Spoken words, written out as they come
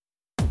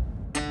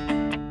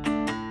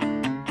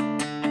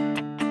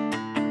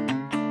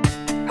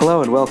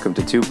Hello and welcome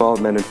to Two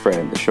Bald Men and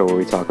Friend, the show where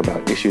we talk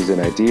about issues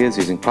and ideas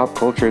using pop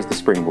culture as the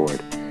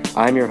springboard.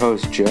 I'm your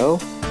host,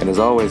 Joe, and as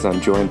always, I'm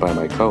joined by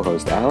my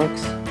co-host,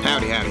 Alex.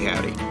 Howdy, howdy,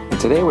 howdy. And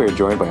today we're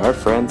joined by our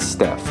friend,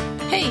 Steph.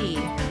 Hey!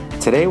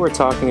 Today we're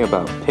talking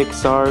about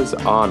Pixar's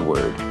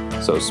Onward,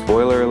 so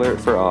spoiler alert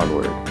for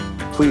Onward.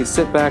 Please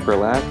sit back,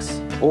 relax,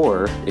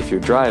 or if you're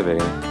driving,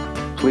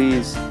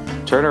 please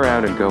turn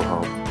around and go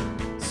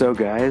home. So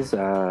guys,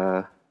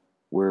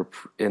 we're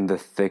in the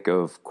thick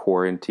of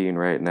quarantine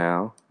right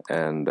now,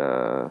 and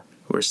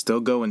We're still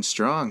going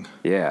strong.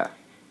 yeah,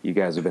 you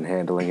guys have been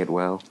handling it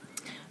well.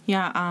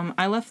 Yeah,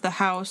 I left the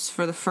house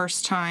for the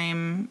first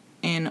time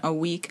in a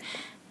week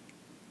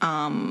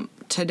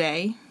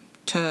today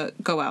to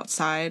go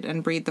outside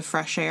and breathe the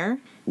fresh air.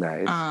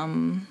 Nice.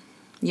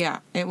 Yeah,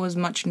 it was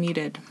much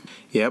needed.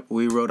 Yep,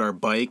 we rode our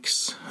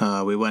bikes.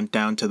 We went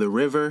down to the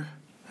river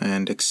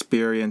and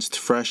experienced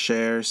fresh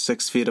air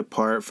 6 feet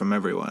apart from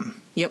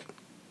everyone. Yep.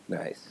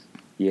 Nice.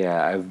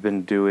 Yeah, I've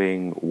been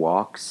doing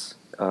walks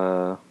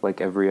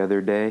like every other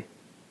day.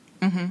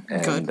 Mm-hmm.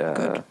 And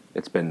Good.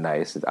 It's been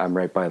nice. I'm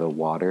right by the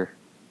water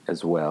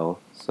as well,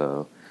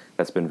 so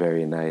that's been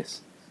very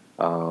nice.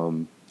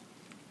 And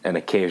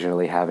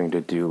occasionally having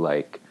to do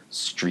like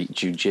street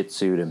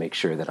jujitsu to make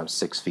sure that I'm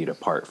 6 feet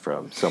apart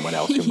from someone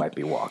else who might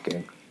be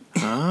walking.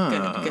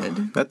 Ah,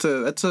 Good.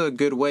 That's a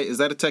good way. Is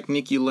that a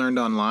technique you learned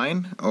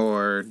online,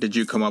 or did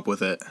you come up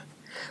with it?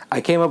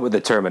 I came up with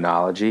the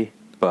terminology,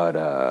 but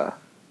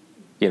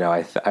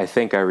I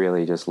think I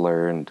really just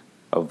learned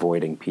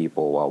avoiding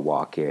people while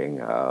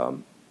walking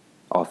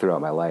all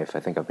throughout my life.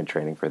 I think I've been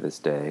training for this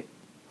day.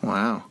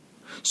 Wow.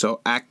 So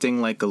acting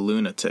like a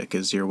lunatic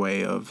is your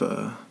way of...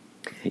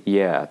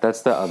 Yeah,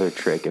 that's the other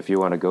trick. If you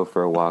want to go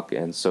for a walk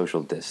and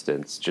social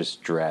distance,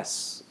 just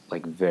dress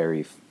like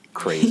very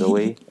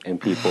crazily and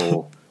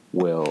people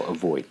will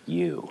avoid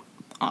you.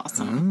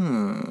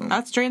 Awesome.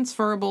 That's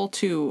transferable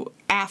to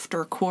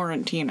after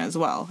quarantine as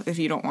well, if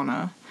you don't want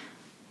to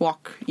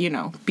walk,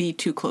 be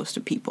too close to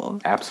people.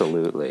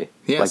 Absolutely.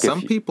 Yeah, Like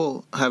some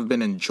people have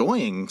been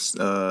enjoying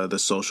the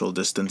social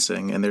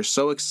distancing, and they're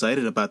so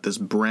excited about this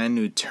brand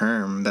new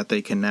term that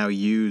they can now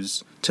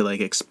use to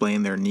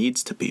explain their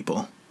needs to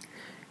people.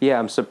 Yeah,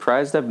 I'm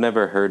surprised I've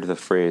never heard the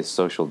phrase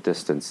social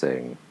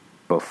distancing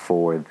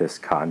before this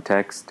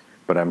context,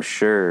 but I'm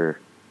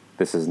sure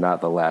this is not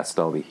the last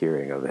I'll be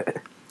hearing of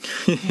it.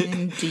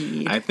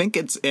 Indeed. I think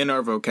it's in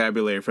our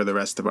vocabulary for the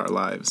rest of our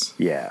lives.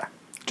 Yeah.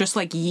 Just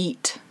like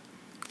yeet.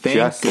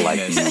 Just like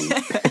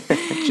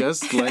yeet.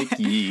 Just like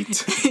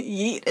yeet.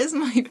 Yeet is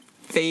my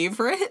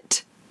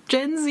favorite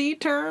Gen Z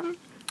term.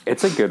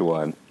 It's a good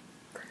one.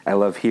 I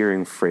love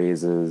hearing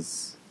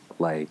phrases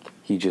like,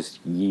 he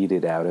just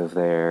yeeted out of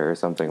there or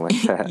something like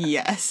that.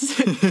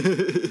 Yes.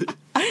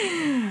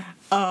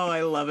 Oh,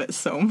 I love it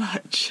so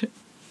much.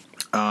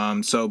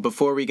 So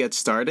before we get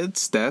started,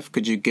 Steph,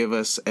 could you give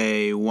us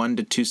a 1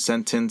 to 2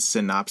 sentence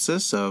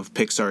synopsis of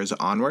Pixar's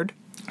Onward?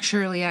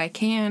 Surely I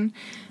can.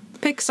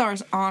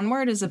 Pixar's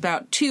Onward is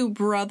about two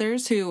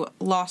brothers who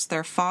lost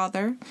their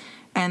father,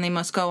 and they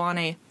must go on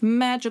a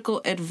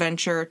magical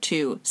adventure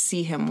to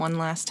see him one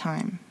last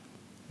time.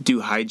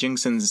 Do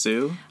hijinks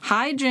ensue?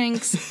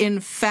 Hijinks, in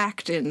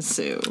fact,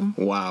 ensue.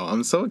 Wow,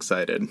 I'm so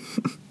excited.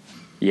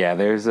 Yeah,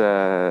 there's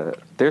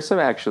some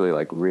actually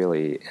like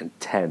really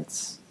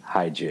intense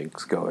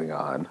hijinks going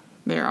on.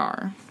 There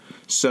are.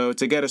 So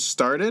to get us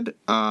started,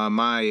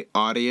 my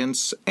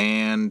audience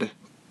and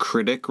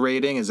critic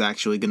rating is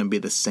actually going to be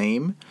the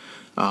same.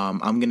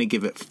 I'm going to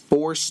give it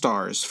 4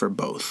 stars for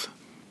both.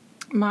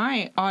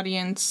 My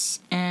audience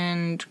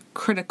and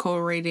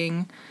critical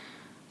rating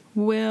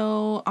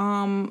will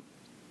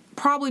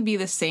probably be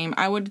the same.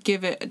 I would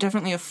give it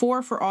definitely a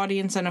 4 for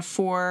audience and a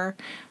 4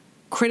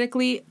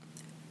 critically,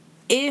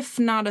 if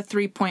not a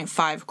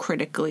 3.5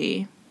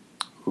 critically,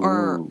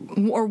 or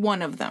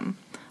one of them.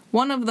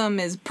 One of them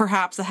is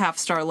perhaps a half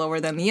star lower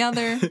than the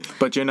other.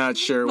 But you're not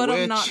sure but which?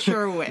 I'm not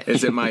sure which.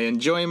 Is it my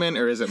enjoyment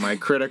or is it my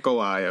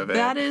critical eye of it?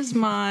 That is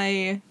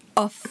my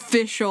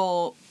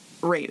official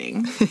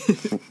rating.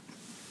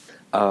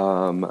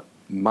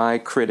 My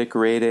critic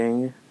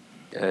rating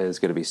is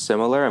going to be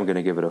similar. I'm going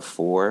to give it a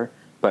 4,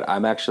 but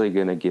I'm actually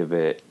going to give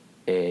it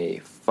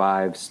a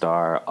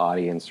 5-star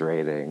audience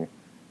rating.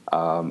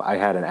 I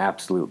had an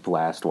absolute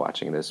blast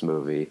watching this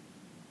movie.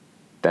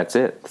 That's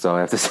it. That's all I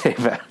have to say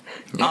about it.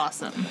 Yeah.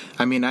 Awesome.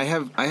 I mean, I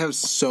have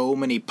so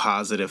many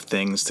positive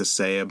things to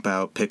say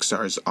about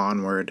Pixar's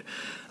Onward.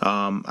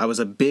 I was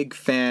a big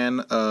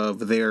fan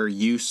of their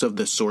use of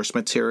the source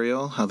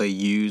material, how they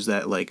use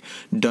that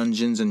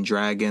Dungeons and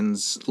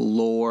Dragons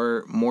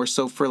lore more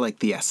so for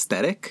the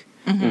aesthetic,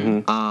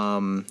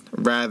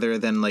 rather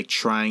than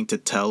trying to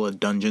tell a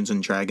Dungeons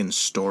and Dragons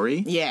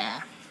story.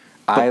 Yeah.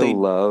 I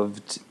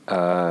loved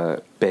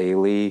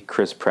Bailey,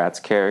 Chris Pratt's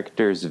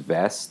character's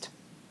vest.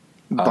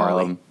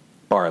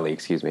 Barley,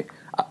 excuse me.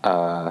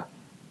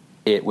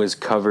 It was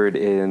covered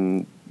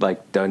in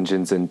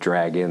Dungeons and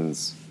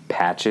Dragons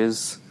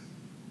patches.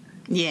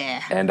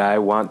 Yeah. And I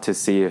want to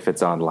see if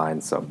it's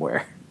online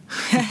somewhere.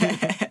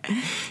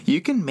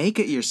 You can make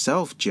it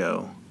yourself,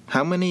 Joe.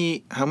 How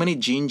many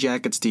jean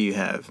jackets do you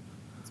have?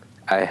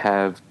 I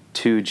have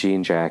 2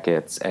 jean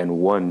jackets and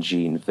 1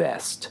 jean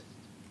vest.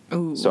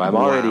 Ooh. So I'm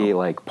already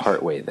like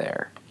partway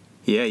there.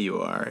 Yeah, you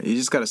are. You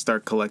just got to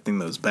start collecting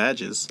those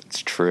badges.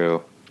 It's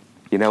true.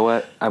 You know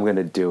what? I'm going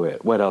to do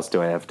it. What else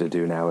do I have to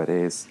do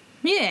nowadays?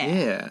 Yeah.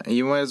 Yeah,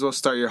 you might as well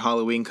start your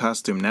Halloween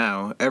costume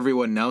now.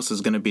 Everyone else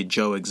is going to be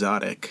Joe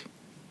Exotic.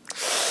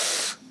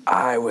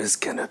 I was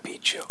going to be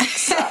Joe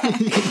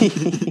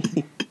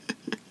Exotic.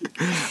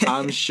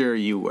 I'm sure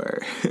you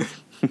were.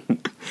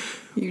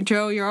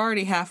 Joe, you're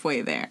already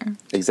halfway there.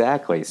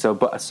 Exactly.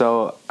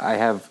 So I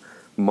have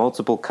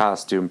multiple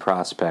costume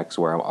prospects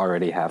where I'm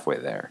already halfway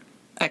there.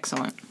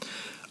 Excellent.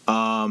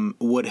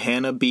 Would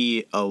Hannah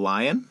be a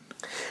lion?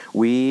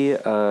 We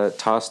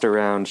tossed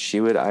around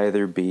she would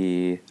either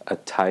be a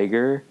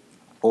tiger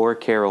or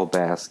Carol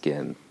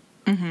Baskin.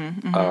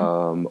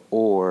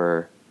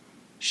 Or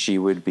she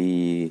would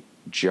be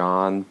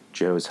John,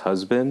 Joe's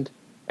husband,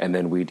 and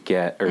then we'd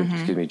get,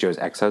 Joe's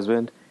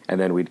ex-husband,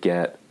 and then we'd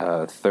get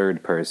a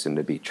third person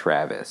to be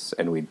Travis,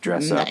 and we'd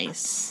dress up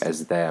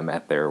as them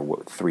at their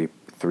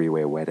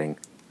three-way wedding.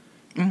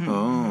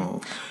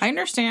 Oh. I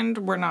understand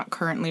we're not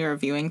currently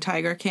reviewing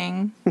Tiger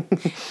King,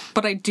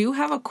 but I do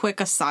have a quick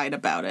aside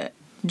about it.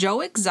 Joe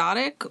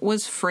Exotic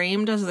was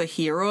framed as the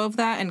hero of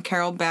that and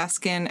Carol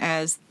Baskin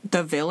as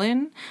the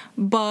villain,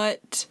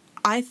 but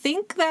I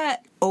think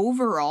that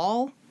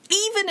overall,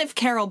 even if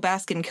Carol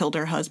Baskin killed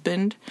her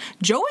husband,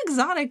 Joe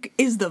Exotic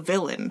is the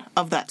villain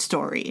of that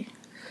story.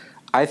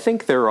 I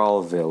think they're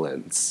all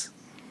villains.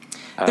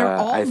 They're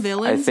all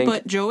villains, I think,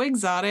 but Joe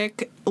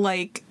Exotic,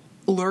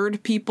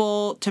 lured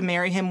people to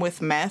marry him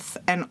with meth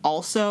and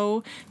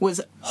also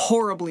was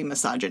horribly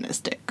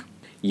misogynistic.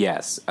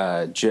 Yes,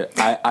 I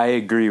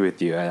agree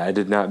with you. I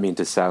did not mean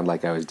to sound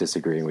like I was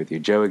disagreeing with you.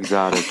 Joe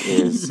Exotic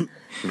is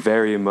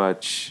very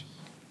much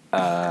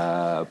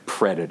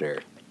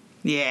predator.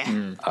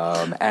 Yeah.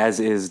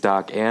 As is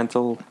Doc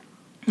Antle.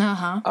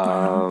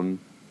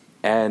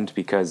 And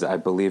because I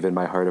believe in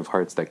my heart of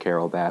hearts that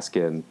Carol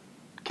Baskin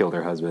killed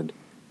her husband.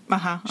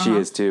 She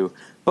is too.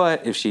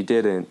 But if she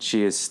didn't,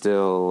 she is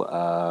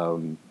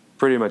still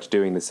pretty much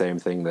doing the same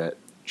thing that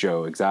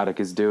Joe Exotic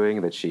is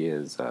doing, that she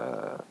is,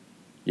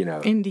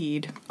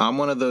 Indeed. I'm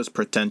one of those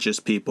pretentious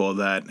people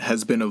that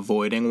has been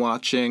avoiding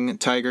watching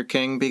Tiger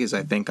King because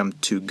I think I'm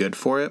too good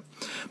for it.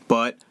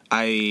 But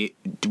I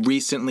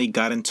recently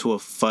got into a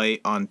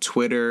fight on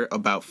Twitter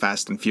about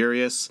Fast and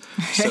Furious,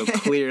 so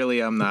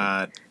clearly I'm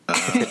not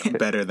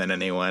better than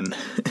anyone.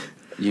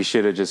 You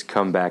should have just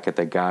come back at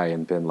the guy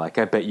and been like,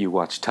 I bet you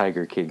watch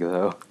Tiger King,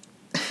 though.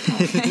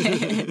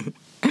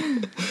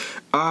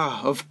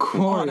 Of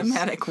course.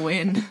 Automatic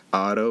win.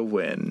 Auto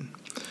win.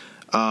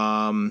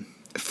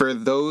 For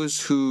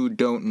those who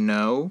don't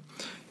know,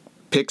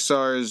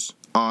 Pixar's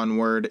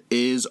Onward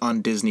is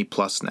on Disney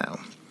Plus now.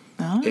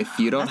 Oh, if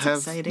you don't have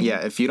exciting.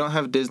 if you don't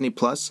have Disney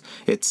Plus,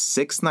 it's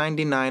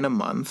 $6.99 a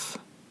month,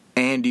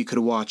 and you could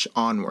watch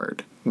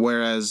Onward.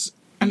 Whereas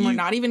we're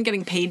not even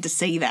getting paid to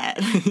say that.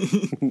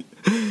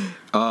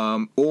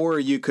 Or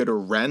you could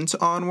rent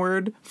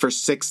Onward for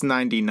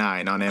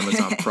 $6.99 on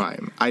Amazon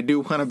Prime. I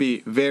do want to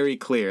be very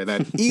clear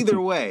that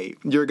either way,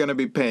 you're going to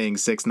be paying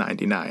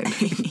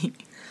 $6.99.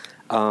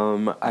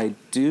 I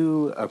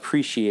do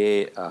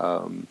appreciate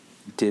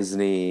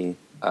Disney,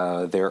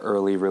 their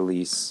early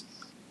release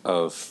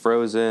of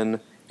Frozen,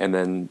 and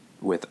then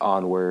with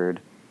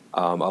Onward,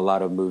 a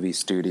lot of movie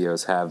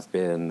studios have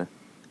been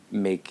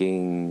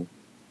making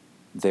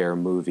their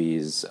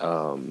movies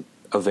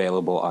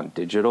available on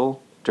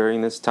digital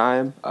during this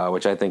time,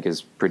 which I think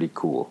is pretty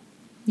cool.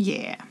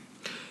 Yeah.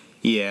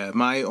 Yeah,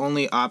 my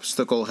only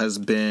obstacle has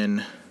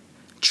been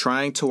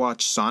trying to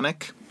watch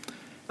Sonic.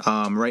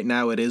 Right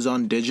now it is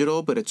on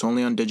digital, but it's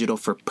only on digital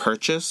for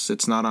purchase.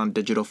 It's not on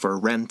digital for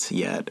rent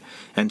yet.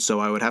 And so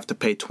I would have to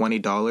pay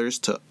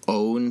 $20 to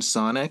own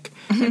Sonic.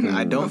 And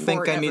I don't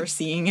think I need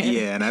seeing it.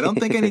 Yeah, and I don't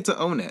think I need to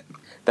own it.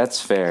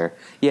 That's fair.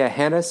 Yeah,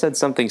 Hannah said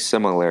something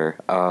similar.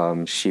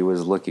 She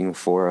was looking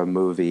for a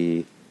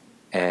movie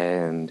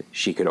and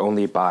she could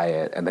only buy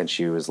it, and then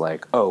she was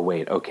like, oh,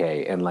 wait,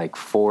 okay, in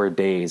 4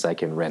 days I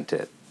can rent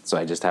it. So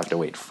I just have to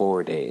wait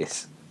 4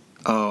 days.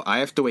 Oh, I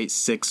have to wait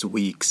 6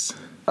 weeks.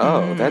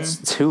 Oh, that's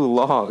too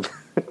long.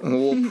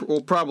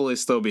 We'll probably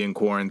still be in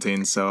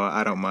quarantine, so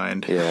I don't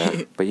mind.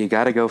 Yeah, but you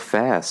gotta go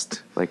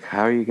fast.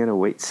 How are you gonna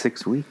wait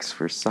 6 weeks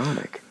for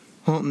Sonic?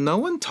 Well, no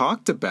one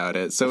talked about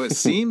it, so it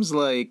seems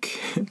like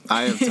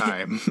I have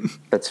time.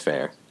 That's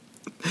fair.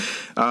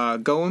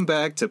 Going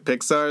back to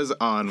Pixar's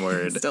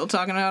Onward. Still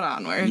talking about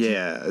Onward.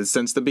 Yeah,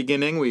 since the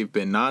beginning, we've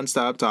been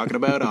nonstop talking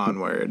about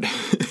Onward.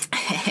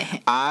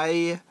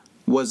 I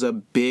was a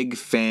big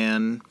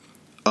fan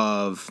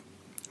of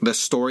the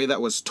story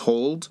that was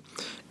told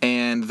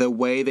and the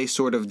way they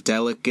sort of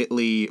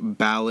delicately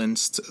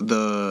balanced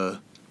the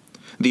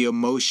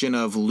emotion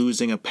of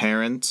losing a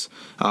parent,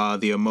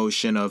 the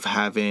emotion of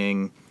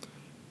having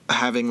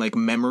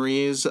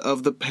memories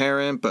of the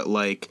parent, but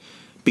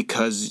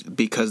because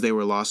they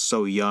were lost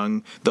so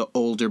young, the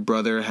older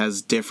brother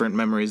has different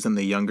memories than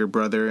the younger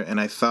brother, and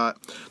I thought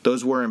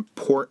those were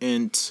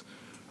important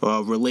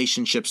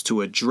relationships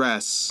to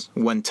address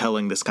when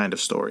telling this kind of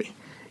story.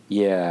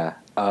 Yeah,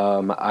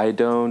 I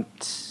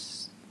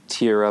don't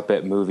tear up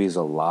at movies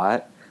a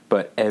lot,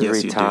 but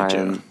every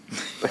time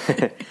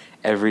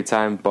every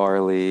time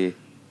Barley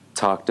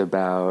talked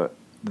about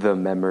the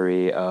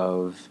memory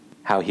of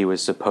how he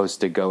was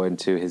supposed to go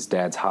into his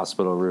dad's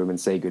hospital room and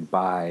say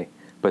goodbye,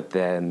 but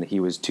then he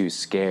was too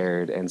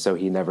scared, and so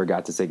he never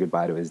got to say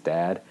goodbye to his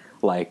dad,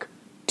 like,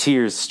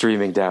 tears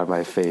streaming down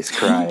my face,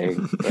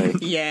 crying. Like,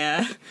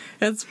 yeah,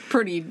 that's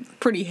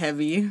pretty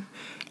heavy.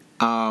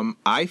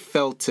 I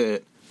felt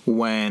it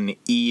when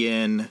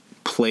Ian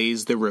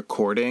plays the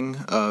recording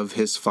of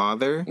his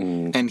father,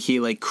 and he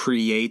like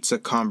creates a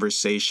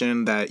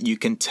conversation that you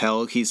can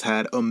tell he's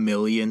had a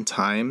million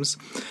times,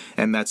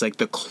 and that's like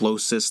the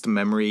closest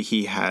memory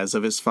he has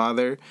of his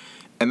father.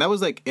 And that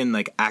was like in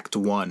like Act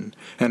 1,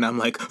 and I'm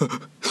like,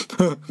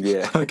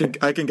 yeah, I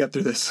can get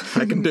through this.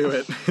 I can do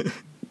it.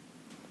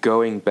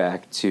 Going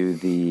back to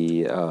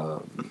the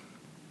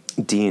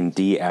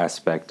D&D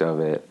aspect of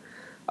it,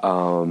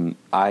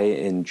 I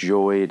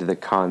enjoyed the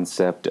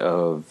concept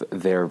of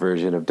their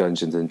version of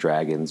Dungeons and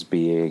Dragons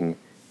being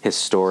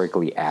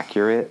historically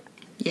accurate.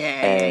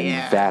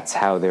 Yeah, that's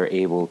how they're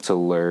able to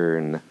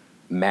learn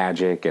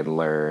magic and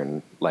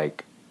learn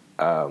like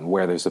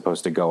where they're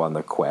supposed to go on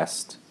the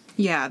quest.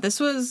 Yeah, this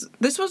was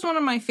one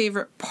of my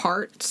favorite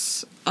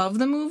parts of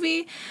the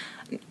movie.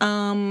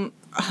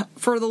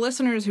 For the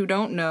listeners who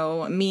don't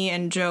know, me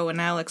and Joe and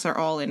Alex are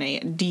all in a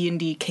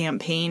D&D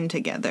campaign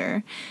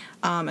together.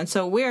 And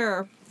so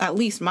we're at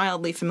least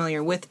mildly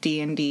familiar with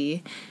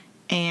D&D.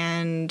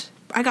 And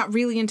I got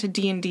really into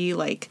D&D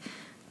like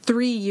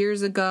 3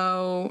 years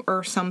ago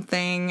or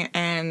something.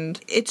 And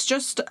it's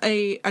just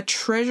a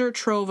treasure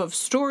trove of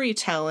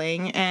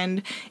storytelling.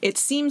 And it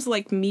seems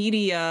like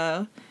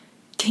media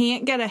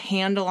can't get a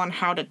handle on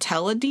how to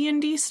tell a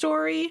D&D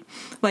story.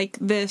 Like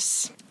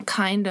this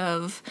kind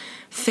of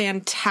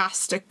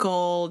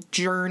fantastical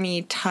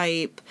journey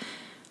type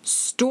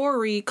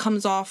story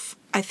comes off,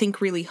 I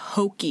think, really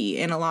hokey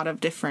in a lot of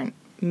different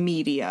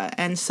media.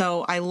 And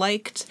so I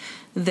liked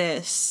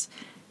this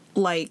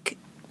like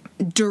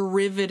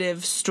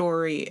derivative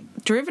story.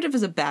 Derivative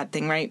is a bad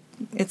thing, right?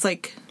 It's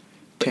like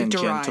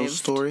tangential derived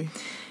story.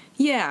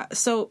 Yeah,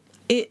 so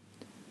it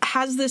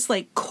has this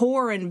like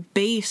core and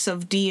base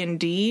of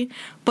D&D,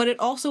 but it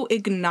also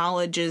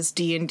acknowledges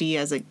D&D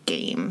as a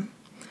game,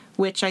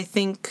 which I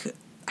think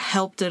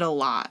helped it a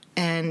lot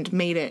and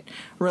made it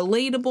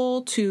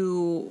relatable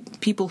to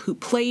people who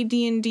play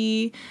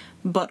D&D,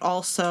 but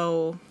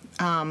also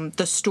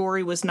the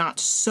story was not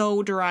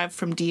so derived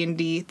from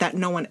D&D that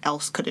no one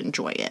else could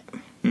enjoy it.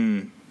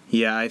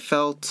 Yeah, I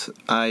felt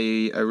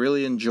I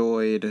really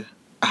enjoyed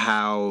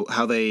how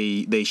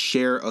they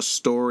share a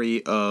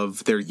story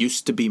of there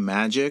used to be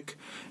magic,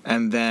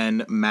 and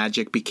then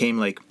magic became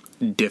like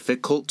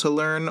difficult to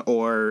learn,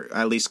 or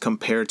at least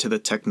compared to the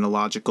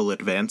technological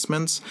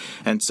advancements.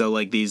 And so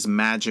like these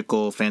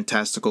magical,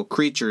 fantastical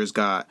creatures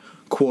got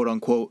quote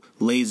unquote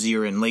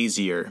lazier and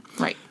lazier.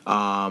 Right.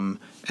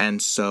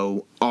 And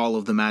so all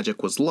of the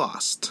magic was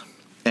lost.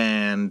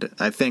 And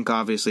I think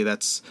obviously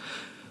that's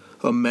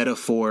a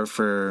metaphor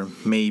for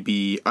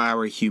maybe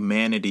our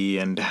humanity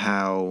and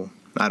how,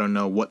 I don't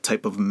know what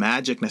type of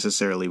magic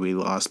necessarily we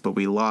lost, but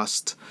we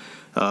lost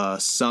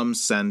some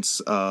sense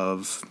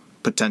of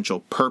potential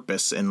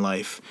purpose in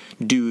life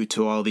due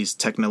to all these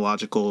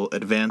technological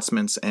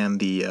advancements and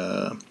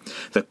the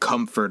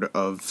comfort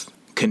of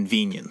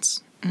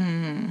convenience.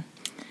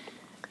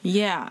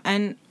 Yeah,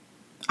 and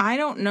I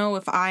don't know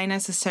if I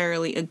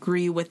necessarily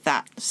agree with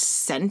that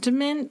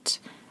sentiment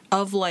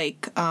of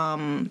like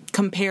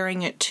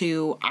comparing it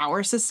to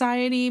our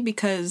society,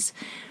 because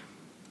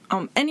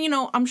and you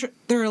know, I'm sure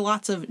there are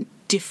lots of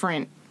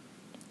different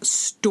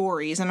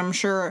stories, and I'm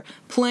sure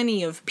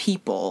plenty of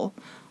people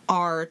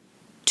are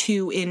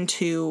too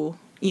into,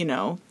 you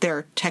know,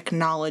 their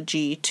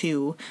technology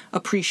to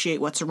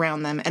appreciate what's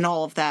around them and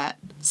all of that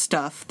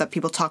stuff that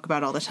people talk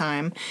about all the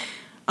time.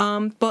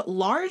 But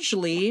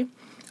largely,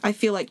 I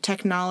feel like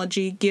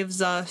technology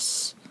gives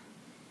us,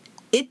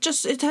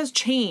 it has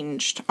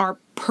changed our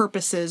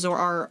purposes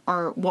or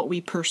our what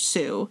we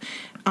pursue.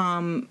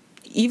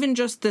 Even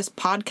just this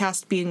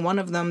podcast being one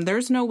of them,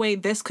 there's no way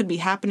this could be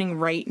happening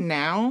right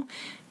now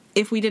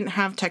if we didn't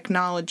have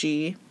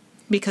technology,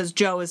 because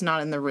Joe is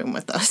not in the room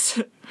with us.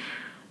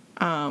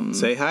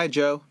 Say hi,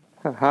 Joe.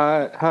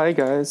 Hi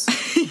guys.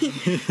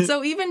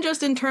 So even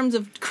just in terms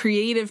of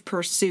creative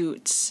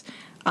pursuits,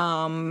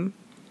 you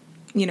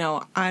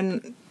know,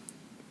 I'm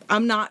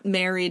not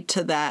married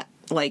to that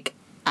like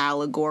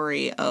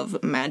allegory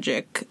of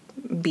magic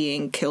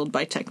being killed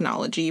by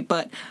technology,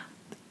 but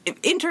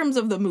in terms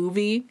of the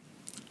movie,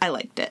 I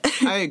liked it.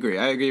 I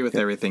agree with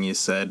everything you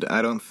said.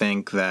 I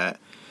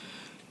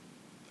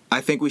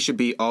think we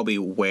should all be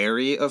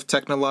wary of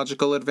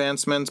technological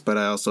advancements, but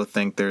I also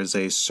think there's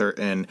a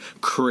certain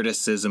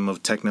criticism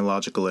of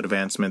technological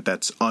advancement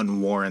that's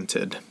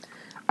unwarranted.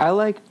 I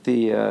liked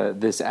the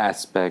this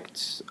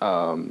aspect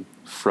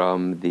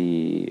from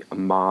the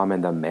mom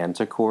and the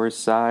Manticore's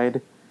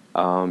side,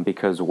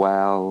 because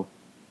while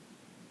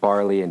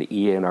Barley and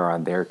Ian are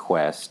on their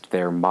quest,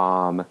 their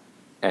mom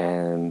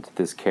and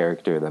this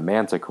character, the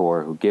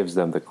Manticore, who gives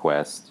them the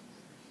quest,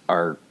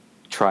 are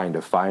trying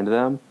to find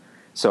them.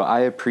 So I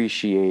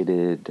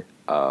appreciated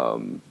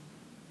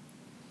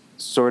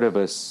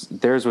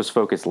theirs was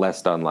focused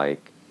less on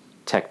like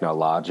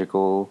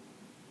technological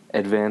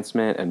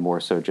advancement and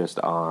more so just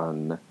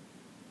on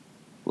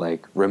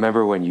like,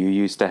 remember when you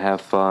used to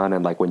have fun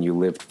and like when you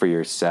lived for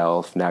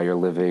yourself, now you're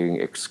living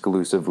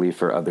exclusively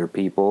for other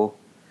people.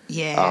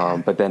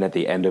 Yeah. But then at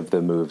the end of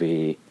the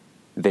movie,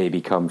 they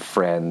become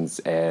friends,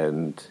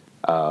 and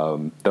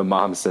the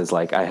mom says,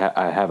 like, I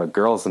have a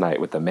girls' night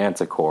with the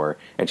Manticore,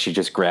 and she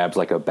just grabs,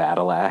 like, a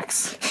battle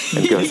axe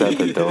and goes out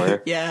the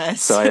door.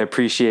 Yes. So I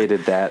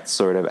appreciated that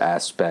sort of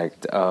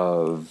aspect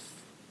of,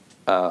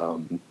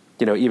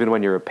 even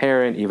when you're a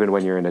parent, even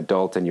when you're an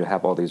adult and you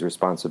have all these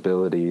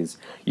responsibilities,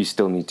 you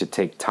still need to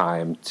take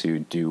time to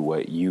do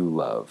what you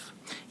love.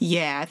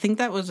 Yeah, I think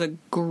that was a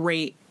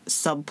great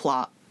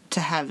subplot to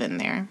have in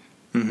there.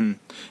 Mm-hmm.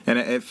 And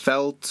it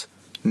felt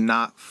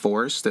not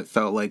forced. It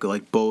felt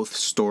like both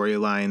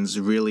storylines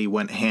really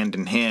went hand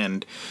in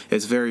hand.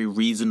 It's very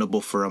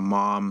reasonable for a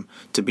mom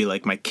to be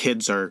like, my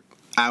kids are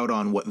out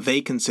on what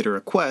they consider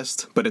a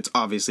quest, but it's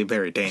obviously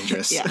very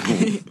dangerous. Yeah.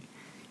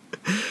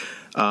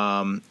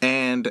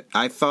 And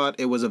I thought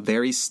it was a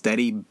very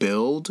steady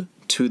build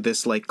to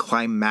this like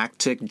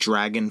climactic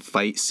dragon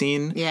fight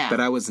scene that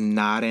I was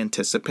not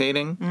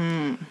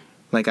anticipating.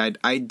 Like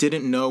I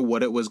didn't know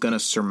what it was going to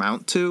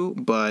surmount to,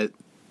 but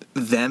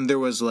then there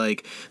was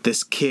like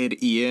this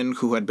kid Ian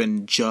who had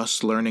been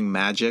just learning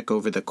magic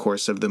over the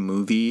course of the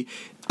movie,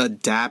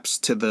 adapts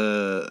to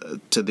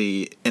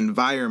the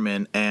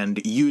environment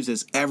and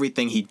uses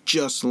everything he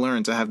just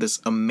learned to have this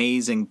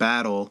amazing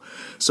battle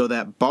so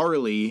that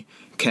Barley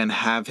can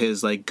have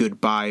his like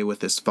goodbye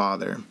with his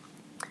father.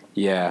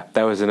 Yeah,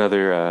 that was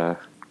another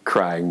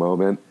crying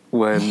moment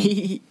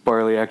when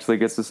Barley actually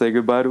gets to say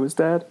goodbye to his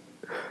dad.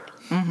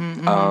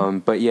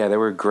 But yeah, there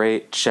were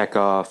great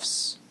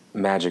Chekhov's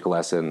magic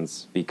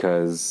lessons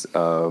because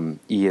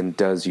Ian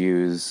does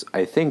use,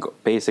 I think,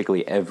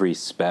 basically every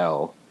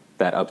spell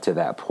that up to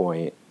that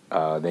point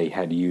they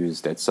had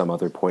used at some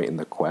other point in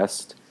the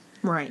quest.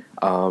 Right.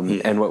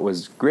 And what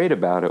was great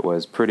about it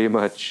was pretty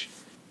much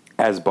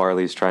as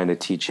Barley's trying to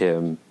teach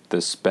him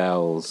the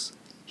spells,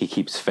 he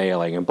keeps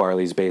failing, and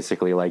Barley's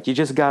basically like, you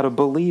just gotta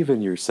believe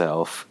in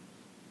yourself.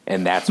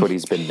 And that's what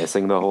he's been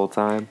missing the whole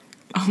time.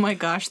 Oh my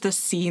gosh, the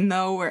scene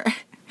though where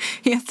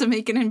he has to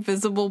make an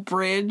invisible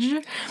bridge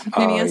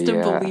and he has to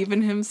believe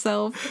in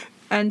himself.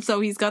 And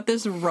so he's got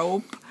this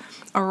rope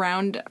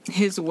around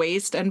his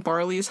waist and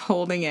Barley's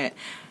holding it.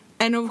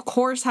 And of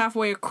course,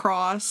 halfway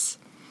across,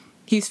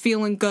 he's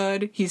feeling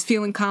good, he's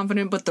feeling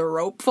confident, but the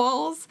rope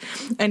falls.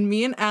 And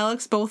me and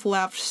Alex both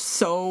laughed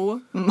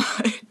so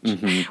much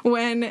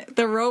when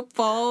the rope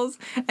falls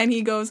and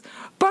he goes,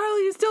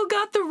 Barley, you still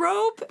got the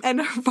rope?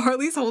 And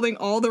Barley's holding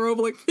all the rope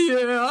like,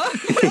 yeah.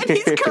 And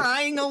he's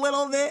crying a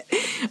little bit.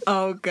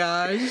 Oh,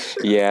 gosh.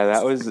 Yeah,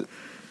 that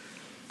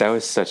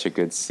was such a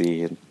good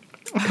scene.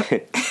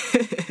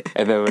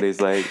 And then when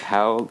he's like,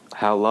 how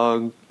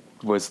long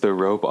was the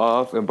rope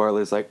off? And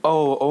Barley's like,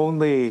 oh,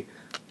 only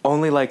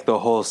like the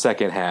whole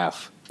second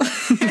half.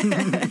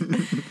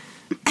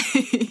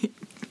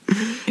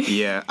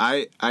 Yeah,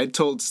 I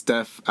told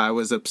Steph I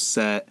was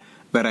upset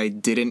that I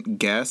didn't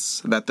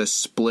guess that the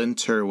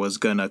splinter was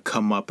gonna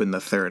come up in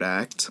the third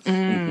act.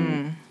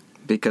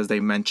 Because they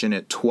mention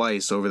it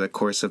twice over the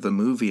course of the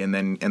movie, and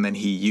then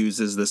he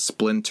uses the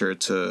splinter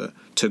to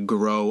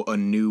grow a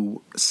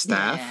new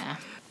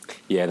staff.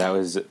 Yeah, that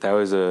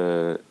was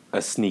a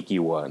sneaky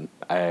one.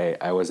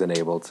 I wasn't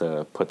able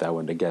to put that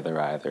one together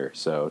either,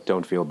 so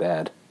don't feel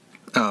bad.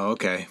 Oh,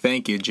 okay.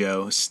 Thank you,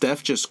 Joe.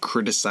 Steph just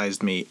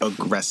criticized me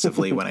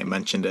aggressively when I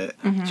mentioned it.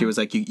 She was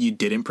like, you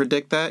didn't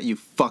predict that, you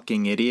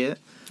fucking idiot.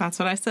 That's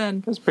what I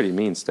said. That's pretty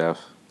mean,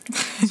 Steph.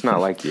 It's not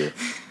like you.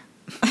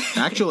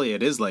 Actually,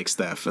 it is like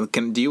Steph.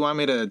 Do you want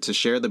me to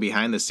share the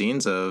behind the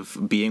scenes of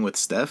being with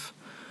Steph?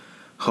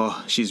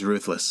 Oh, she's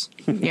ruthless.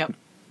 Yep.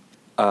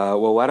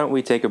 Well, why don't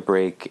we take a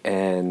break,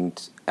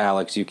 and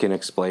Alex, you can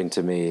explain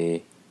to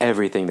me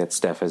everything that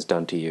Steph has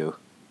done to you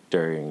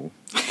during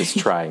this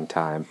trying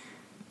time.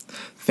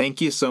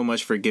 Thank you so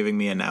much for giving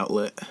me an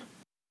outlet.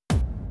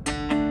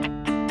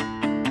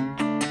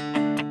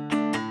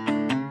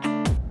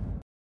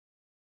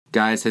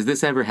 Guys, has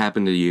this ever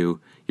happened to you?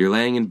 You're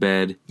laying in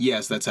bed.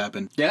 Yes, that's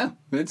happened. Yeah,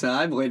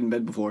 I've laid in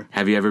bed before.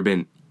 Have you ever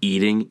been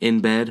eating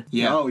in bed?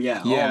 Yeah. Oh, yeah,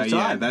 all the Yeah,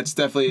 time. that's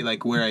definitely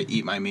like where I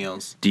eat my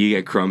meals. Do you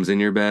get crumbs in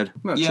your bed?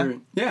 Well, Yeah. sure.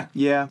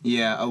 Yeah.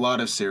 Yeah, a lot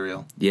of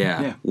cereal.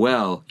 Yeah.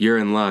 Well, you're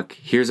in luck.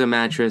 Here's a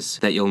mattress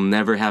that you'll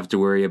never have to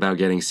worry about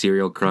getting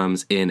cereal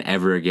crumbs in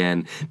ever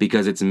again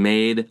because it's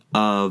made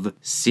of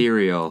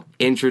cereal.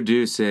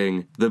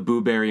 Introducing the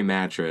Boo Berry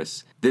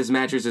mattress. This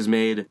mattress is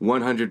made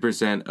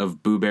 100%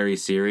 of Boo-Berry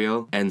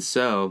cereal, and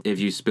so if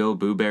you spill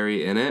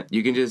Boo-Berry in it,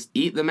 you can just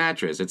eat the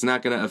mattress. It's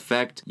not going to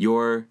affect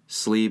your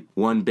sleep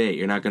one bit.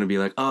 You're not going to be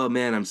like, oh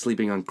man, I'm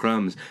sleeping on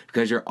crumbs,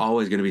 because you're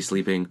always going to be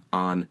sleeping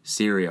on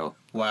cereal.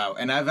 Wow,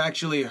 and I've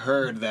actually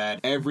heard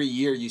that every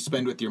year you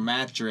spend with your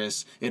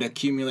mattress, it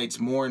accumulates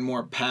more and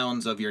more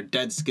pounds of your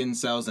dead skin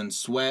cells and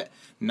sweat.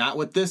 Not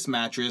with this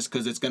mattress,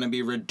 because it's going to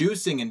be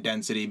reducing in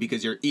density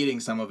because you're eating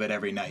some of it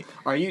every night.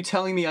 Are you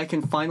telling me I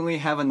can finally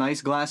have a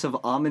nice glass of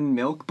almond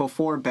milk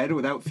before bed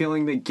without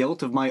feeling the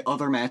guilt of my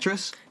other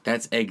mattress?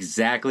 That's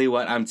exactly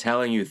what I'm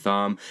telling you,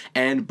 Thom.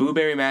 And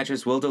Boo-Berry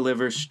Mattress will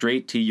deliver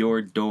straight to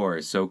your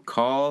door. So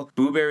call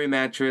Boo-Berry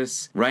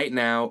Mattress right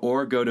now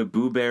or go to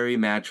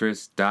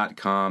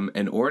booberrymattress.com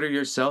and order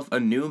yourself a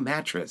new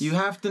mattress. You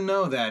have to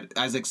know that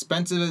as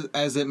expensive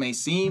as it may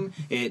seem,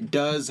 it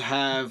does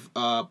have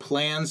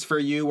plans for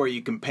you where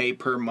you can pay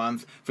per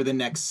month for the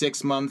next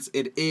 6 months.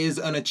 It is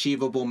an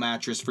achievable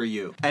mattress for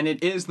you. And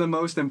it is the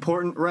most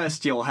important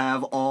rest you'll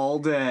have all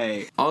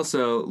day.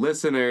 Also,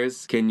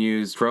 listeners can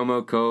use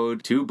promo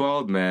code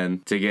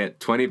 2BaldMen to get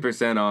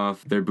 20%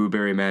 off their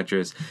Boo-Berry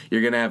mattress.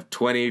 You're going to have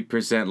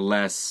 20%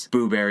 less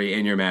Boo-Berry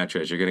in your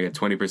mattress. You're going to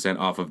get 20%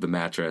 off of the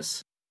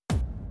mattress.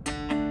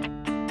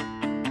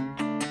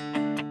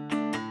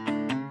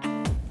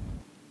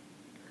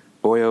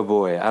 Boy, oh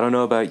boy, I don't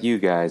know about you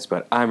guys,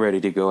 but I'm ready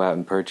to go out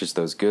and purchase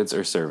those goods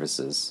or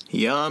services.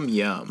 Yum,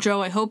 yum.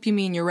 Joe, I hope you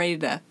mean you're ready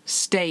to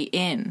stay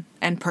in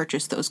and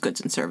purchase those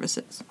goods and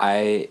services.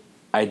 I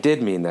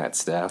did mean that,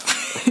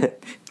 Steph.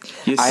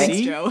 You Thanks,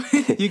 see? Joe.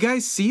 You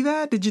guys see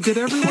that? Did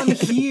everyone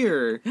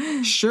hear?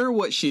 Sure,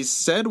 what she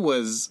said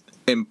was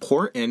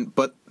important,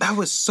 but that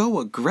was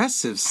so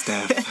aggressive,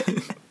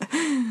 Steph.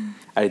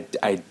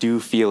 I do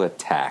feel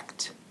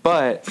attacked,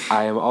 but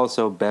I am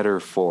also better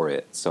for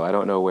it, so I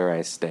don't know where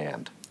I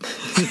stand.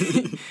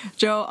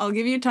 Joe, I'll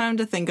give you time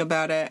to think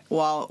about it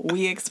while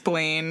we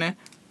explain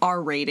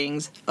our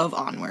ratings of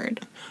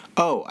Onward.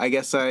 Oh, I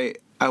guess I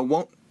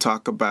won't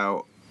talk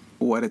about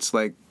what it's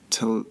like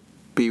to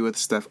be with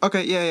Steph.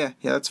 Okay, yeah,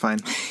 that's fine.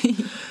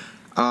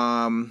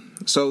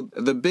 So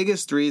the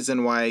biggest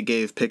reason why I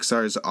gave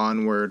Pixar's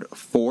Onward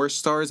 4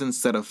 stars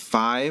instead of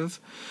 5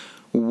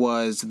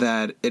 was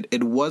that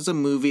it was a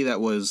movie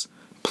that was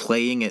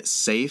playing it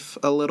safe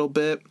a little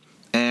bit.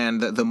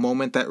 And the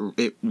moment that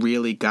it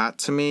really got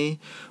to me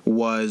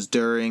was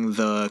during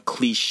the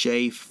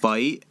cliche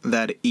fight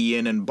that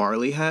Ian and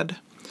Barley had.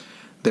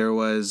 There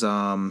was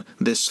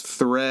this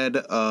thread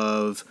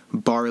of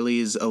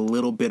Barley's a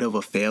little bit of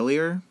a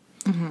failure.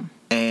 Mm-hmm.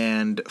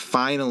 And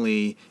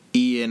finally,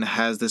 Ian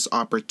has this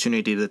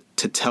opportunity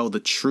to tell the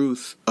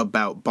truth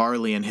about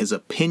Barley and his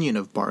opinion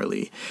of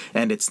Barley.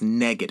 And it's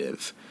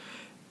negative.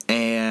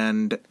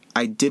 And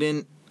I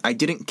didn't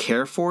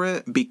care for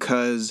it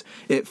because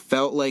it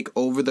felt like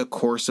over the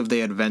course of the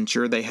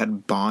adventure they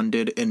had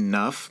bonded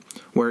enough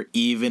where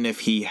even if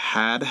he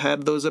had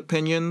those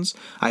opinions,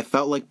 I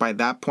felt like by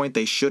that point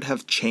they should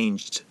have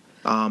changed.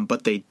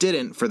 But they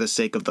didn't for the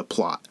sake of the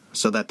plot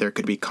so that there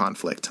could be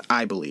conflict,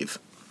 I believe.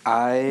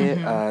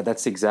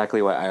 That's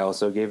exactly why I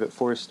also gave it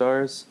 4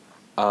 stars.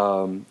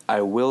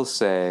 I will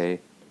say,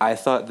 I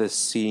thought the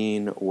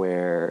scene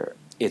where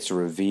it's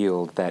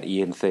revealed that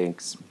Ian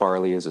thinks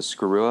Barley is a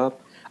screw-up,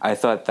 I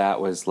thought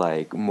that was,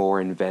 like, more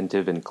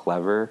inventive and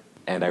clever,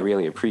 and I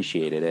really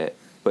appreciated it.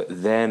 But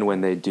then when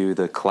they do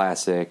the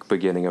classic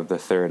beginning of the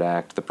third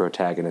act, the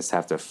protagonists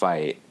have to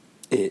fight,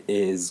 it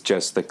is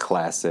just the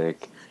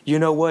classic, you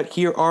know what,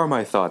 here are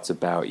my thoughts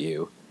about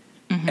you.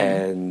 Mm-hmm.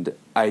 And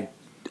I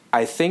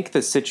think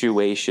the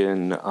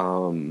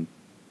situation,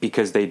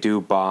 because they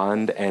do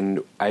bond,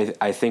 and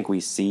I think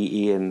we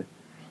see Ian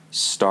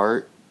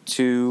start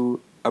to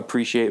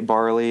appreciate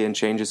Barley and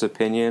change his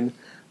opinion,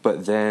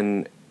 but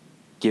then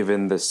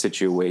given the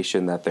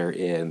situation that they're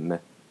in,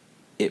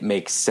 it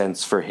makes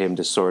sense for him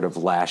to sort of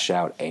lash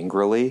out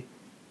angrily.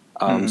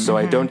 Mm-hmm. So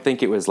I don't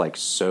think it was like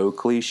so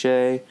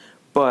cliche,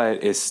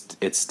 but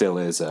it still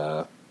is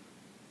a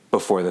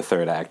before the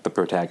third act, the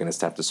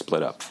protagonists have to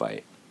split up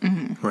fight.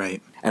 Mm-hmm.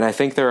 Right. And I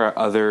think there are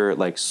other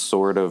like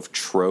sort of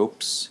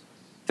tropes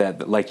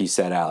that, like you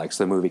said, Alex,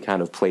 the movie kind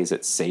of plays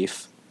it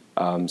safe.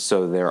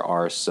 So there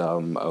are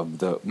some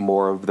of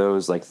more of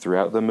those like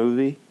throughout the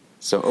movie.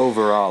 So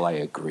overall, I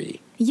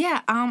agree.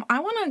 Yeah, I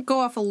want to go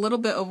off a little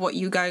bit of what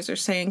you guys are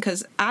saying,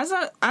 because as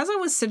I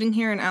was sitting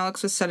here and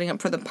Alex was setting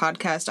up for the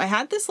podcast, I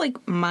had this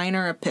like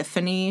minor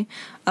epiphany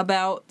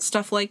about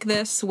stuff like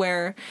this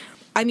where,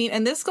 I mean,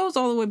 and this goes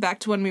all the way back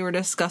to when we were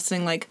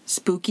discussing like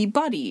spooky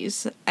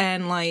buddies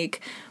and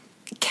like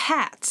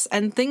cats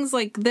and things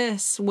like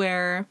this,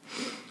 where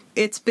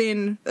it's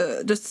been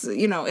just,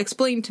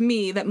 explained to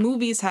me that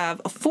movies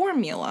have a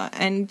formula,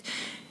 and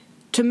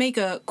to make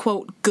a,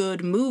 quote,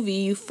 good movie,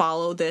 you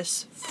follow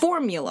this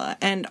formula.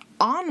 And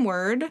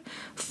Onward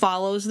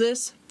follows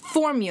this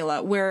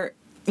formula where,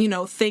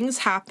 things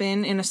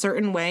happen in a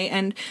certain way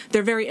and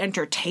they're very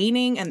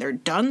entertaining and they're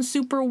done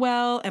super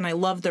well. And I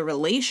love the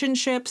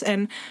relationships.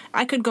 And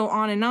I could go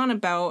on and on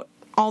about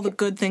all the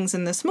good things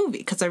in this movie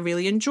because I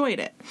really enjoyed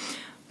it.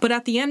 But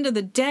at the end of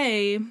the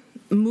day,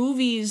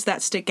 movies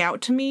that stick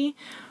out to me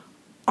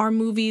are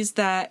movies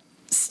that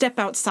step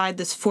outside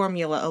this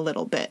formula a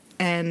little bit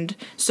and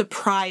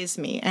surprise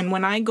me. And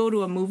when I go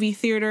to a movie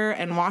theater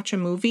and watch a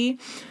movie,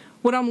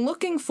 what I'm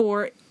looking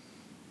for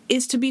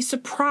is to be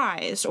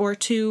surprised or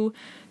to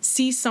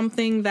see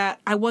something that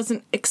I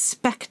wasn't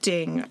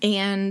expecting.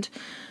 And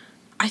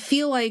I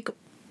feel like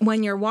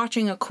when you're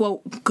watching a,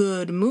 quote,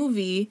 good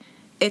movie,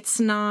 it's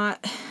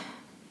not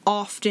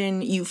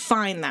often you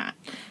find that.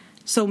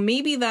 So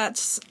maybe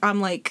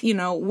I'm like,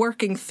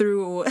 working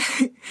through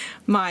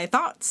my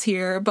thoughts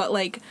here, but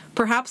like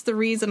perhaps the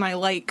reason I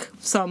like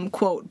some,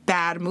 quote,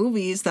 bad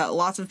movies that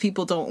lots of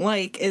people don't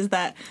like is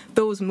that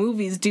those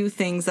movies do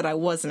things that I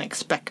wasn't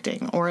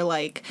expecting, or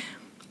like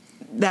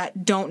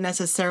that don't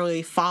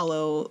necessarily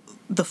follow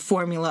the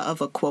formula of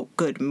a, quote,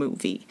 good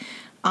movie.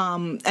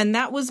 And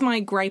that was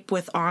my gripe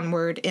with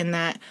Onward, in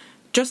that,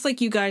 just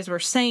like you guys were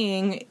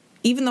saying,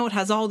 even though it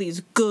has all these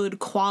good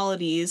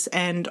qualities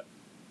and,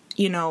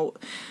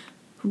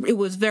 it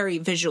was very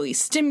visually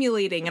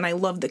stimulating and I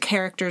loved the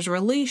characters'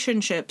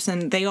 relationships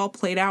and they all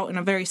played out in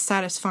a very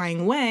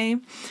satisfying way,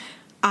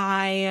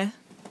 I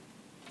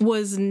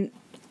was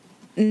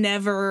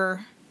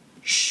never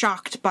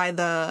shocked by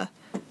the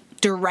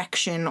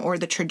direction or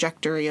the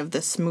trajectory of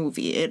this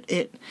movie.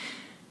 It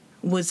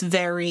was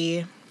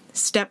very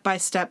step by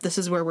step. This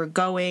is where we're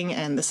going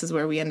and this is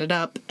where we ended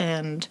up,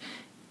 and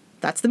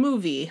that's the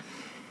movie.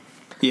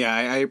 Yeah,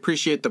 I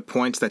appreciate the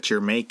points that you're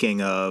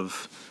making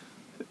of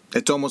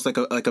it's almost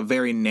like a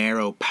very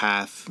narrow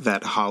path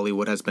that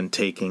Hollywood has been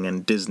taking,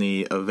 and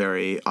Disney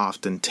very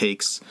often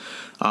takes.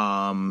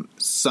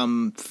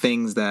 Some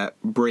things that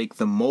break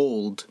the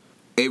mold,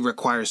 it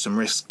requires some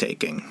risk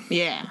taking.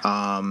 Yeah.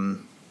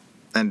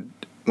 And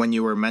when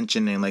you were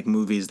mentioning like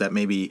movies that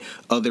maybe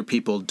other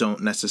people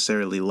don't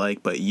necessarily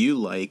like but you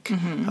like,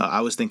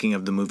 I was thinking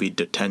of the movie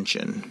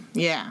Detention.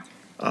 Yeah.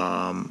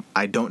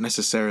 I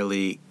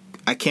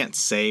can't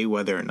say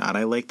whether or not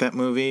I like that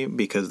movie,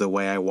 because the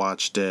way I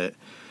watched it,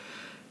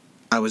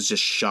 I was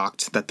just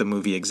shocked that the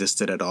movie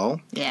existed at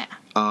all. Yeah.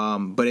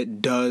 But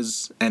it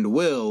does and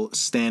will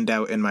stand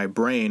out in my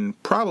brain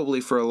probably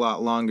for a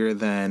lot longer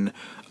than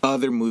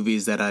other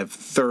movies that I've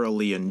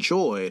thoroughly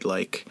enjoyed,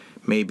 like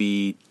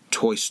maybe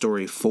Toy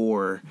Story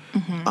 4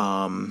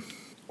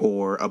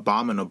 or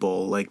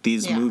Abominable. Like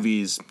these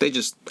movies, they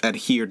just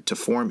adhered to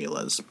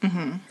formulas.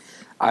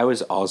 I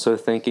was also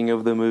thinking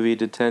of the movie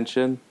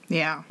Detention.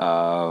 Yeah.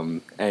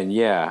 And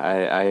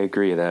yeah, I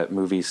agree. That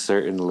movie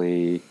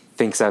certainly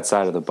thinks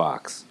outside of the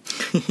box.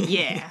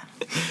 Yeah.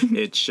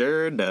 It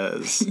sure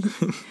does.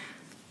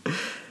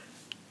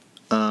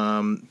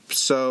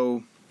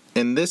 So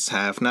in this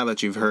half, now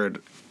that you've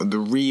heard the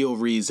real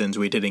reasons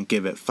we didn't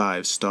give it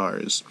 5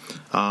 stars,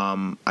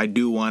 I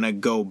do want to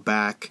go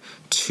back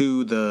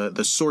to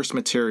the source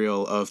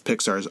material of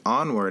Pixar's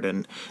Onward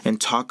and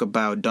talk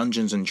about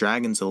Dungeons and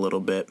Dragons a little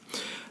bit.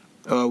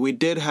 We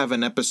did have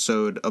an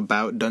episode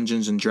about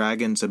Dungeons and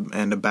Dragons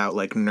and about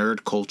like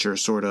nerd culture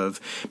sort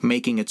of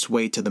making its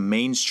way to the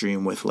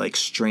mainstream with like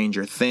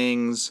Stranger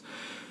Things.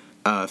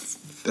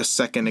 The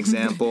second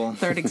example.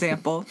 Third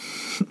example.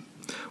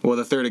 Well,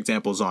 the third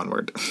example is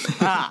Onward.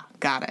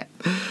 Got it.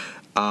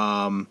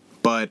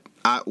 But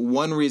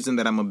one reason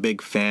that I'm a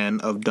big fan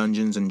of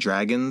Dungeons and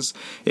Dragons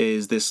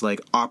is this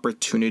like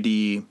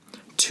opportunity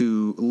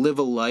to live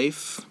a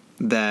life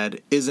that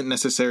isn't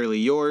necessarily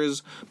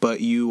yours, but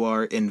you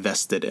are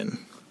invested in.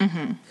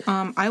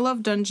 I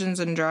love Dungeons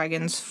and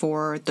Dragons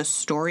for the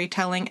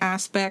storytelling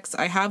aspects.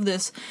 I have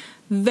this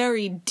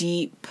very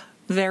deep,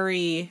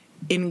 very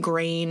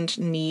ingrained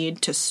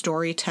need to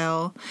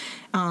storytell,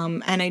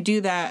 and I do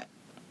that.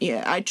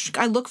 Yeah,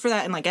 I look for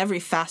that in like every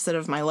facet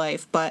of my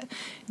life, but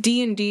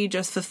D&D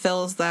just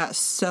fulfills that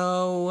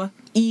so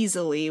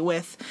easily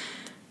with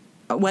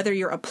whether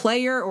you're a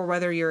player or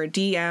whether you're a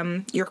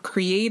DM, you're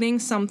creating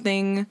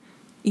something,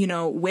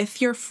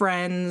 with your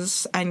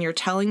friends and you're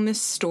telling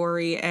this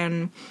story,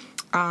 and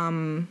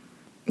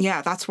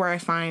that's where I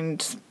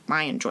find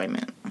my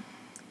enjoyment.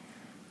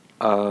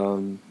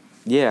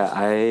 Yeah,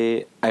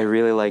 I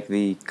really like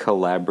the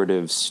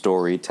collaborative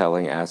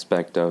storytelling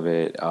aspect of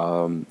it.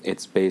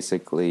 It's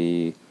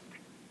basically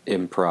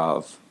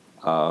improv,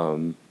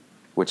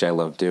 which I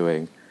love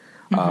doing.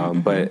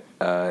 But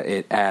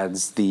it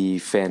adds the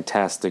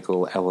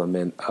fantastical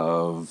element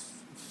of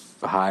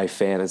high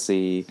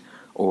fantasy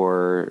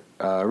or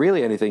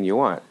really anything you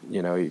want,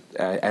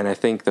 and I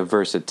think the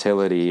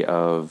versatility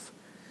of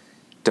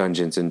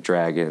Dungeons and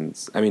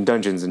Dragons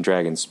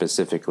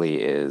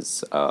specifically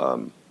is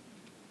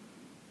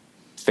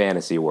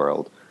fantasy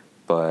world,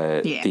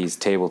 but these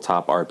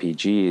tabletop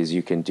RPGs,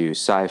 you can do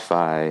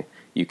sci-fi,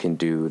 you can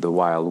do the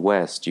Wild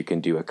West, you can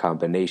do a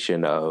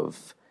combination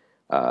of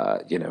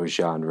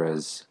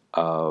genres,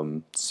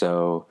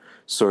 so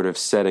sort of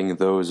setting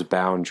those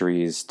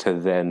boundaries to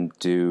then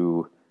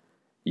do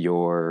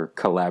your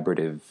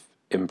collaborative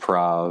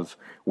improv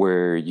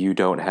where you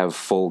don't have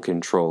full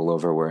control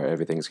over where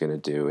everything's going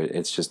to do.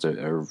 It's just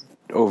a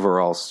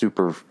overall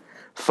super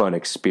fun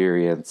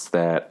experience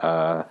that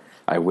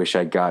I wish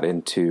I got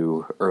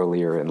into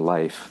earlier in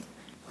life.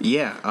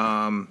 Yeah,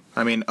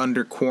 I mean,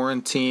 under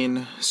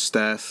quarantine,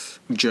 Steph,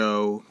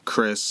 Joe,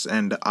 Chris,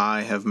 and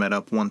I have met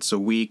up once a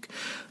week,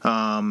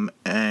 and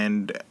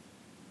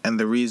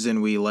the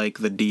reason we like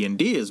the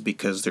D&D is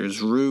because there's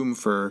room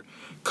for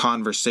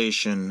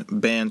conversation,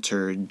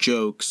 banter,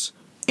 jokes,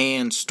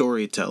 and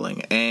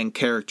storytelling, and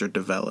character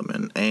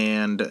development,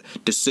 and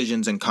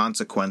decisions and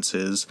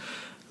consequences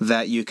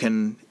that you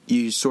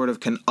sort of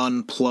can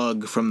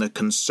unplug from the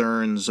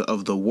concerns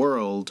of the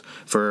world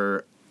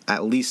for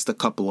at least a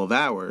couple of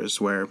hours,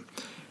 where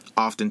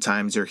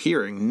oftentimes you're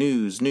hearing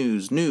news,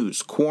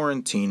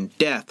 quarantine,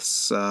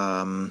 deaths,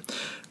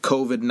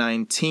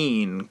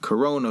 COVID-19,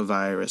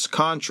 coronavirus,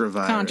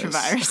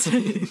 controvirus.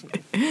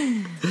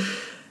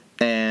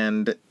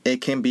 And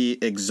it can be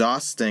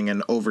exhausting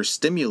and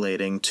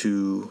overstimulating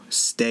to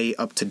stay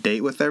up to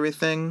date with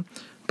everything.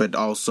 But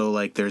also,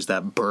 like, there's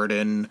that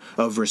burden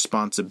of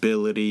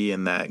responsibility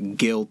and that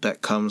guilt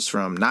that comes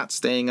from not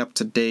staying up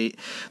to date.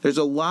 There's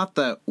a lot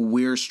that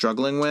we're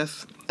struggling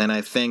with, and I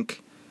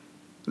think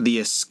the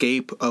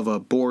escape of a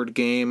board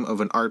game,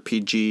 of an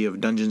RPG, of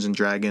Dungeons &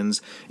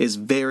 Dragons is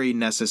very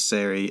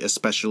necessary,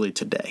 especially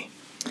today.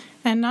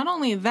 And not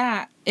only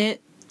that,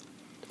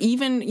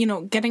 even,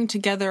 getting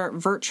together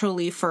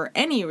virtually for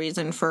any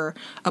reason, for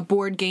a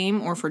board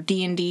game or for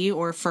D&D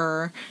or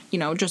for,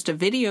 just a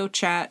video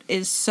chat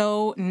is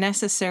so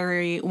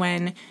necessary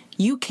when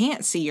you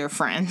can't see your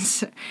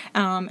friends.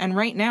 And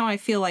right now I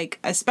feel like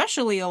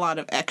especially a lot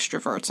of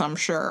extroverts, I'm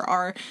sure,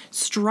 are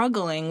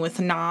struggling with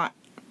not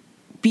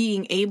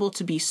being able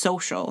to be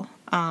social.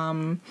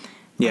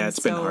 It's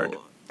been hard.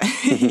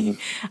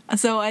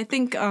 So I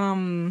think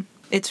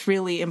it's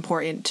really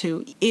important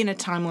to, in a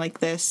time like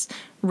this,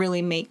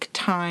 really make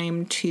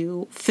time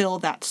to fill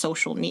that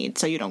social need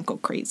so you don't go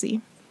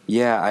crazy.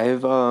 Yeah,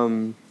 I've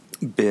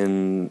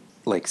been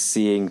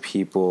seeing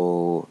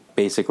people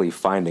basically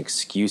find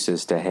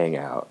excuses to hang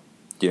out.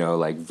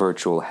 Like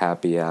virtual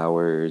happy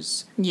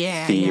hours,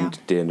 themed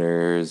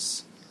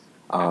dinners.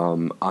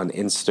 On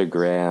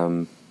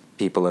Instagram,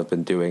 people have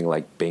been doing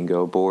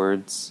bingo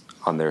boards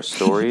on their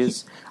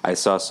stories. I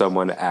saw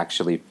someone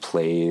actually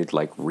played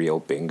real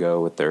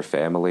bingo with their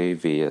family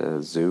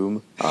via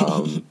Zoom.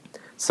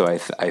 So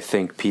I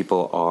think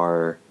people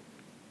are,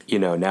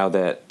 now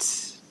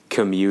that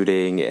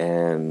commuting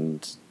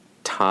and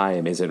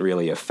time isn't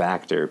really a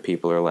factor,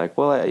 people are like,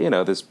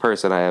 well, this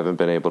person I haven't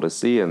been able to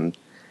see in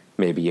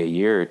maybe a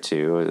year or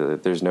two.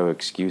 There's no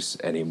excuse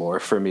anymore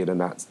for me to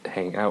not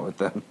hang out with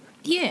them.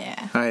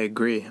 Yeah. I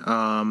agree.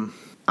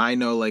 I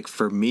know,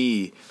 for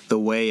me, the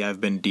way I've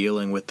been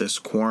dealing with this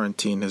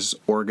quarantine is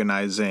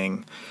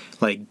organizing,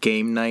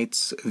 game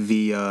nights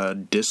via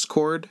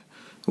Discord,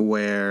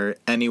 where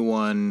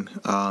anyone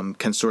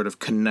can sort of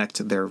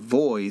connect their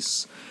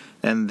voice,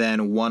 and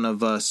then one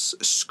of us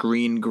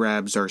screen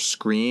grabs our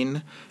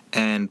screen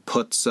and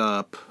puts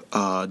up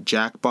a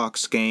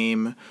Jackbox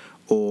game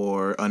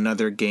or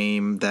another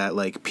game that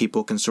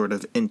people can sort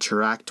of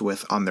interact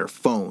with on their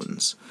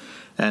phones.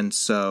 And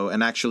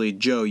actually,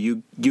 Joe,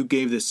 you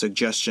gave this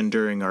suggestion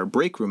during our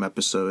break room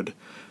episode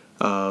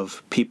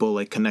of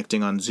people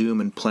connecting on Zoom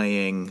and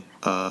playing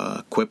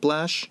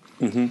Quiplash.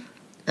 Mm-hmm.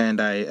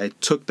 And I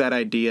took that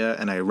idea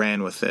and I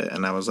ran with it.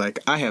 And I was like,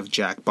 I have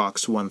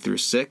Jackbox 1 through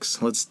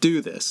 6. Let's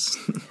do this.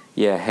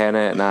 Yeah, Hannah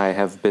and I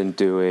have been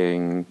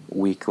doing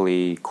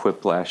weekly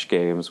Quiplash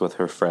games with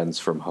her friends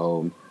from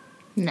home.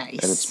 Nice.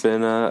 And it's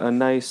been a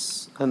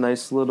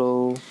nice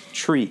little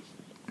treat.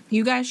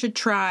 You guys should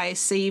try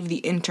Save the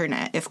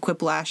Internet if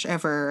Quiplash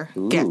ever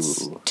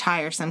gets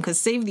tiresome. Because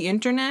Save the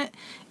Internet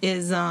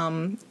is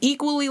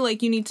equally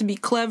you need to be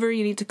clever,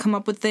 you need to come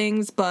up with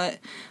things, but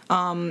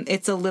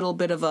it's a little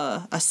bit of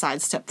a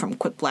sidestep from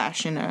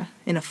Quiplash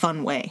in a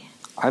fun way.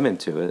 I'm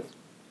into it.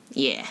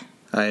 Yeah.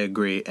 I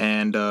agree.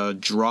 And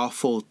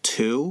Drawful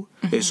 2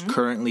 is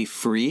currently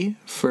free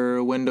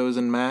for Windows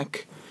and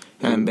Mac.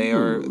 And they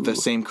are the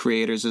same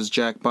creators as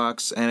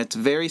Jackbox. And it's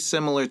very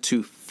similar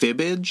to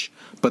Fibbage,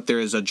 but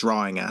there is a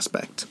drawing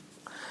aspect.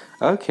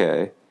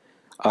 Okay.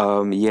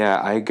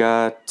 I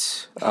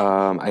got,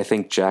 I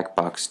think,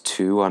 Jackbox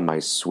 2 on my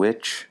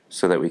Switch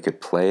so that we could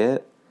play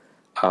it.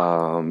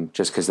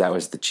 Just because that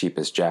was the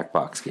cheapest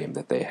Jackbox game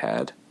that they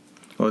had.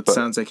 Well,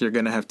 sounds like you're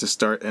going to have to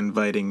start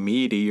inviting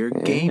me to your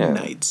game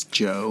nights,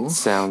 Joe.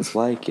 Sounds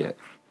like it.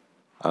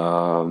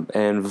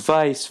 And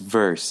vice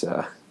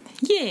versa.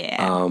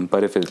 Yeah.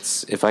 But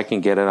if I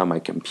can get it on my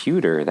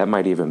computer, that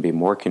might even be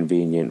more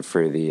convenient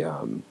for the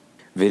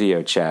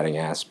video chatting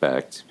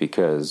aspect,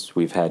 because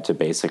we've had to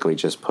basically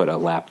just put a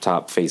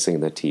laptop facing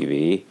the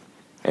TV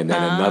and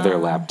then another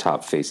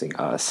laptop facing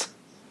us.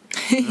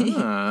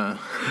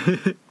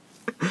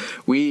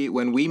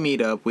 When we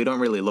meet up, we don't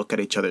really look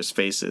at each other's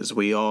faces.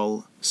 We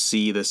all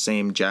see the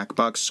same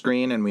Jackbox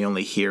screen and we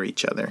only hear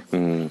each other.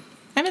 And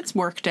it's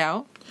worked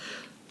out.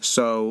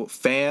 So,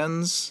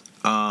 fans,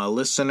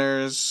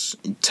 listeners,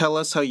 tell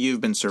us how you've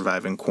been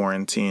surviving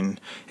quarantine.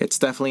 It's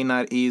definitely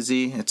not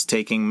easy. It's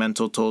taking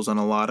mental tolls on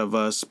a lot of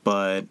us,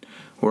 but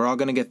we're all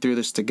going to get through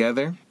this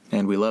together,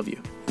 and we love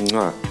you.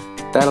 Mwah.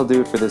 That'll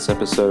do it for this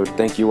episode.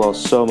 Thank you all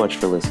so much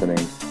for listening.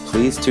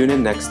 Please tune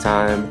in next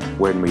time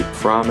when we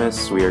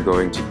promise we are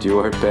going to do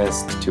our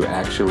best to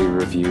actually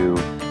review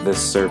The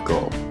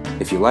Circle.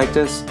 If you liked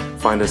us,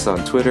 find us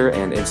on Twitter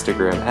and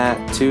Instagram at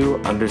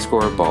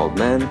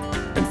 2_baldmen,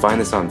 and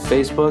find us on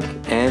Facebook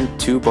and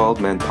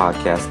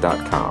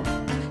 2baldmenpodcast.com.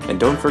 And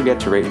don't forget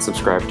to rate and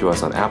subscribe to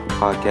us on Apple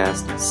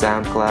Podcasts,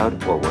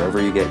 SoundCloud, or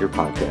wherever you get your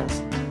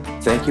podcasts.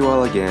 Thank you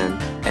all again,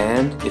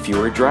 and if you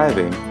were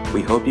driving,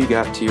 we hope you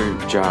got to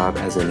your job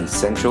as an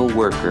essential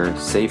worker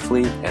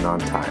safely and on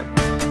time.